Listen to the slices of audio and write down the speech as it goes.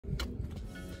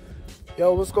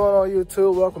Yo, what's going on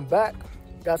YouTube? Welcome back.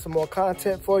 Got some more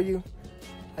content for you.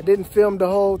 I didn't film the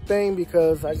whole thing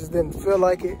because I just didn't feel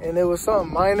like it, and it was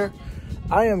something minor.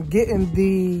 I am getting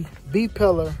the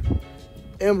B-pillar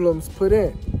emblems put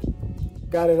in.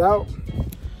 Got it out.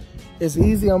 It's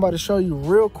easy. I'm about to show you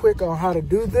real quick on how to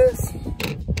do this.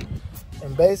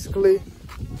 And basically,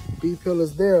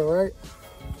 B-pillar's there, right?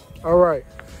 All right.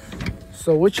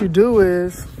 So what you do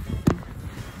is,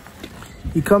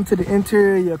 you come to the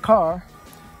interior of your car.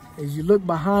 As you look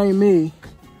behind me,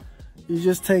 you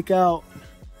just take out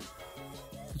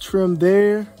the trim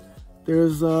there.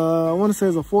 There's, I want to say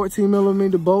it's a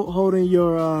 14mm bolt holding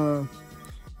your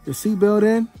seatbelt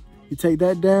in. You take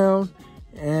that down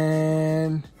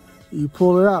and you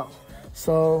pull it out.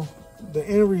 So the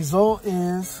end result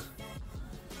is,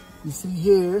 you see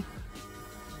here,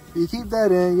 you keep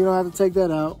that in, you don't have to take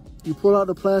that out. You pull out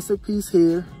the plastic piece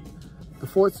here. The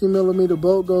 14mm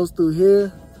bolt goes through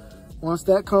here. Once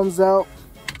that comes out,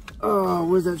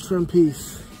 where's that trim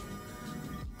piece?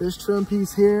 This trim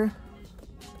piece here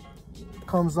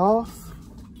comes off,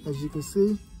 as you can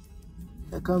see.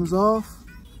 That comes off.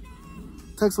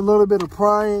 Takes a little bit of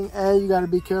prying, and you gotta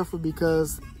be careful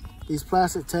because these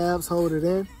plastic tabs hold it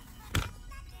in.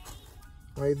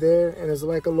 Right there, and it's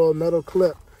like a little metal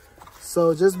clip.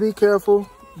 So just be careful.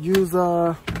 Use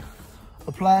a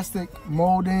plastic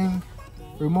molding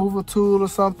removal tool or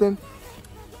something.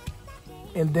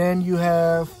 And then you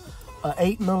have a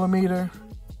 8mm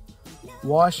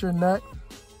washer nut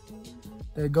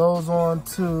that goes on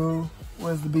to,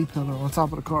 where's the B-pillar? On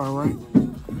top of the car, right?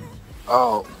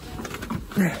 Oh.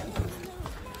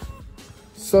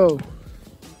 So,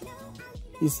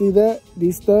 you see that?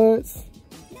 These studs?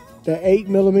 That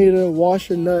 8mm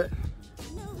washer nut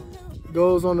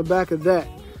goes on the back of that.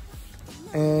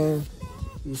 And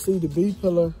you see the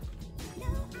B-pillar.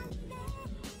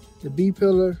 The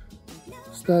B-pillar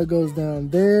stud goes down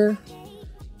there.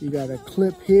 You got a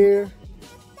clip here.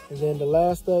 And then the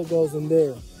last stud goes in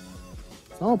there.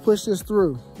 So I'm gonna push this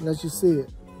through and let you see it.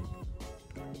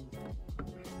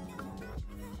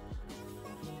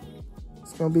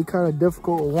 It's gonna be kind of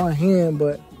difficult with one hand,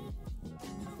 but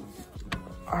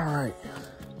all right.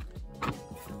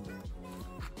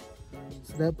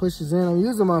 So that pushes in. I'm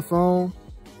using my phone,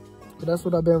 but that's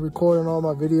what I've been recording all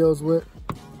my videos with.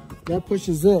 That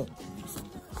pushes in.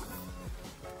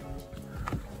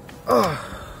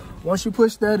 Once you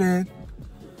push that in,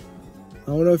 I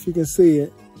don't know if you can see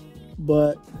it,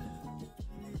 but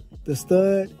the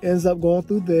stud ends up going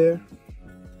through there.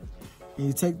 And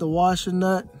you take the washer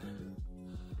nut,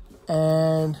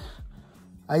 and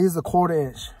I use a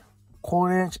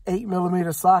 1/4 inch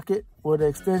 8mm socket with an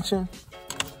extension.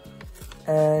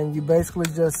 And you basically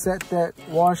just set that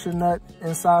washer nut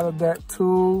inside of that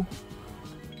tool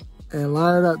and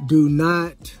line it up. Do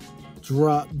not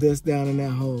drop this down in that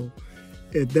hole.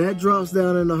 If that drops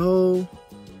down in the hole,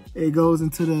 it goes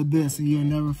into the abyss and you'll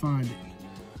never find it.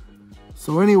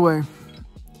 So anyway,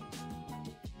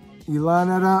 you line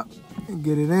that up and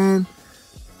get it in.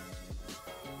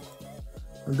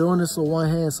 I'm doing this with one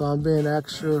hand, so I'm being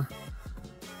extra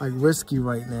risky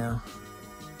right now.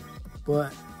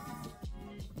 But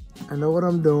I know what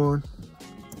I'm doing.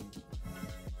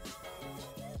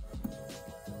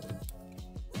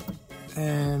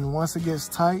 And once it gets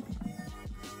tight,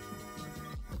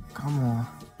 come on.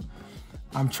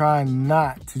 I'm trying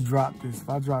not to drop this. If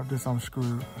I drop this, I'm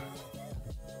screwed.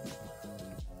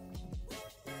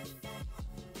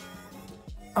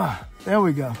 There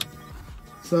we go.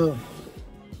 So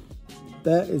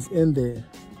that is in there.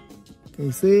 Can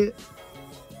you see it?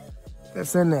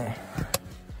 That's in there.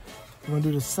 We're gonna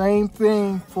do the same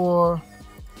thing for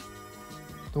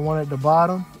the one at the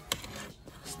bottom.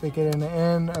 Stick it in the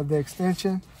end of the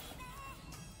extension.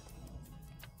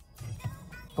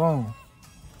 Boom.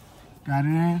 Got it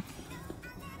in.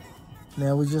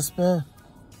 Now we just spin.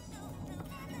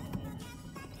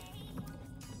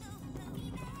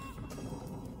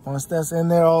 Once that's in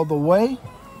there all the way,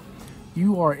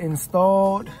 you are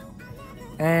installed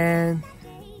and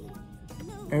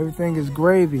everything is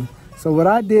gravy. So what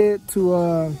I did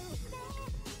to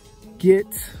get,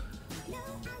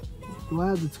 do I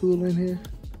have the tool in here?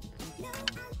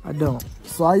 I don't.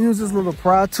 So I use this little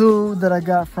pry tool that I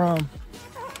got from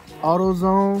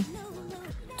AutoZone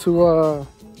to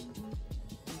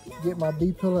get my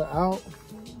B-pillar out.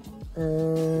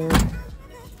 And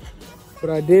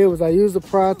what I did was I used the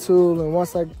pry tool, and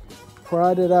once I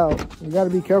pried it out, you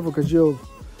gotta be careful because you'll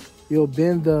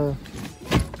bend the,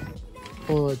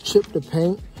 or chip the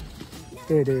paint.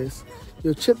 Here it is.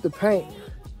 You'll chip the paint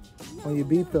on your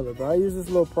B-pillar, but I use this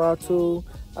little pry tool.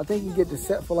 I think you get the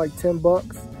set for like 10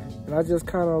 bucks. And I just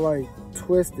kind of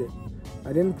twisted.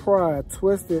 I didn't pry, I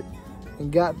twisted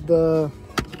and got the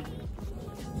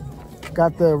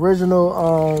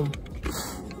original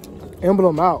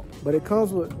emblem out. But it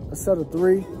comes with a set of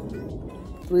three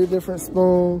different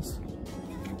spoons.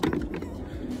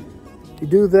 You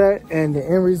do that and the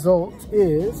end result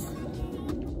is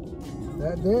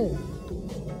that there.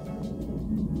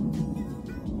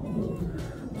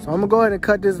 So I'm gonna go ahead and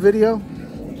cut this video.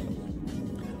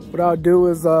 What I'll do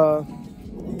is,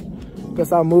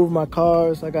 guess I'll move my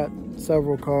cars. I got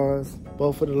several cars,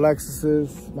 both of the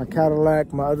Lexuses, my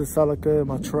Cadillac, my other Celica,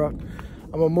 my truck.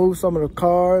 I'm gonna move some of the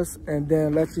cars and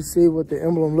then let you see what the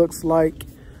emblem looks like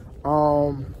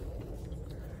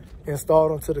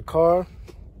installed onto the car.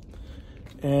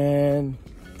 And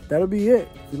that'll be it.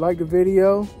 If you like the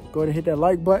video, go ahead and hit that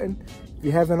like button. If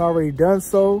you haven't already done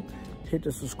so, hit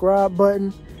the subscribe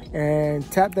button and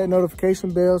tap that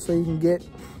notification bell so you can get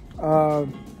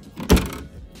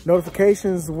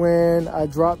notifications when I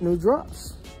drop new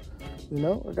drops. You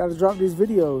know, I gotta drop these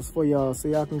videos for y'all so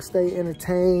y'all can stay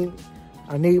entertained.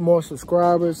 I need more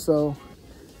subscribers, so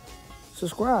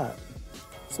subscribe.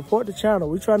 Support the channel.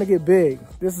 We're trying to get big.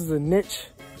 This is a niche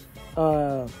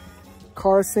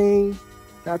car scene.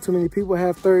 Not too many people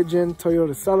have 3rd gen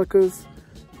Toyota Celicas.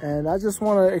 And I just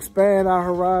want to expand our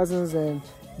horizons and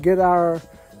get our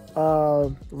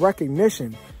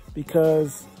recognition,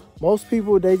 because most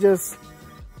people, they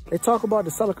talk about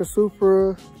the Celica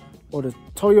Supra or the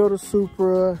Toyota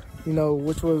Supra, you know,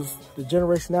 which was the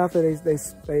generation after they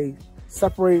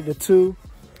separated the two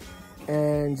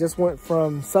and just went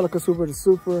from Celica Supra to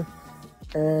Supra.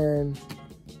 And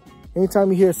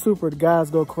anytime you hear Supra, the guys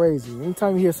go crazy.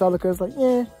 Anytime you hear Celica, it's like,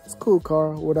 yeah, it's a cool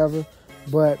car, whatever.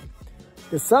 But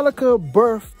the Celica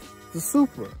birthed the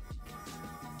Supra.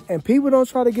 And people don't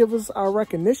try to give us our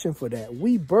recognition for that.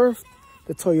 We birthed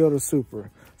the Toyota Supra.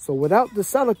 So without the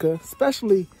Celica,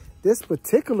 especially this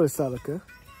particular Celica,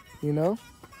 you know,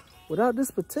 without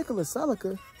this particular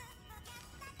Celica,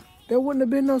 there wouldn't have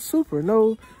been no Supra.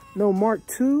 No Mark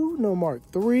II, no Mark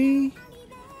III,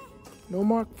 no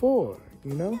Mark IV,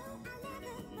 you know.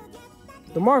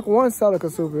 The Mark I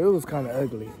Celica Supra, it was kind of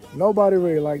ugly. Nobody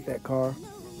really liked that car.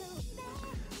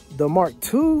 The Mark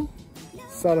II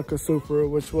Celica Supra,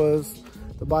 which was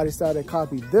the body style that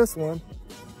copied this one,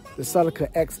 the Celica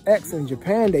XX in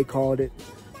Japan they called it.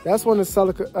 That's when the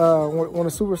Celica, when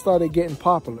the Supra started getting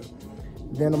popular.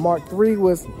 Then the Mark III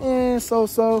was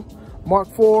so-so. Mark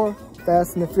IV,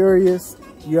 Fast and the Furious.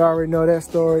 You already know that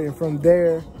story. And from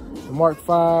there, the Mark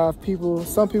V,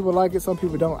 some people like it, some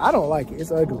people don't. I don't like it.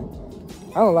 It's ugly.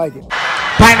 I don't like it.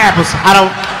 Pineapples. I don't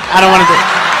want to do it.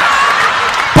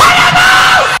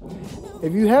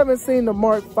 If you haven't seen the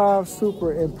Mark V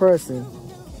Supra in person,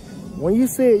 when you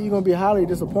see it, you're going to be highly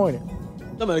disappointed.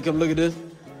 Somebody come look at this.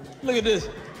 Look at this.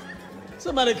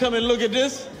 Somebody come and look at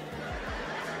this.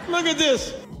 Look at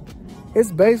this.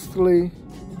 It's basically,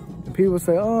 people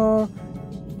say, oh,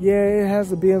 yeah, it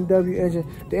has a BMW engine.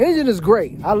 The engine is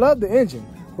great. I love the engine.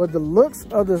 But the looks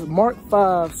of this Mark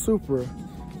V Supra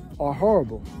are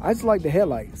horrible. I just like the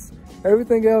headlights.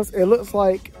 Everything else, it looks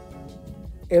like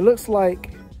a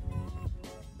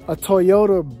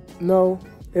Toyota. No,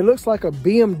 it looks like a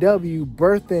BMW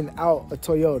birthing out a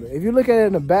Toyota. If you look at it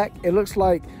in the back, it looks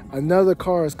like another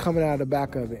car is coming out of the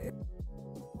back of it.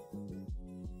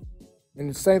 And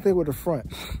the same thing with the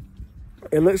front.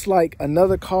 It looks like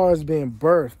another car is being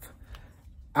birthed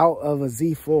out of a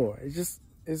Z4.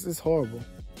 It's just horrible.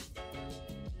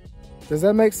 Does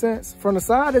that make sense? From the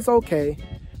side, it's okay.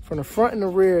 From the front and the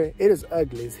rear, it is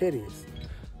ugly. It's hideous.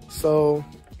 So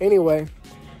anyway,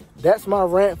 that's my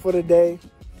rant for today.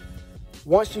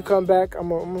 Once you come back, I'm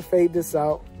gonna fade this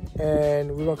out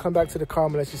and we're gonna come back to the car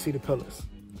and let you see the pillars.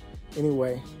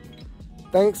 Anyway,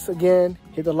 thanks again.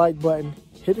 Hit the like button,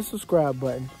 hit the subscribe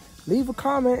button. Leave a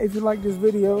comment if you like this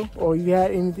video or you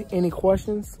had any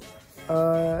questions.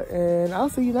 And I'll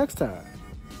see you next time.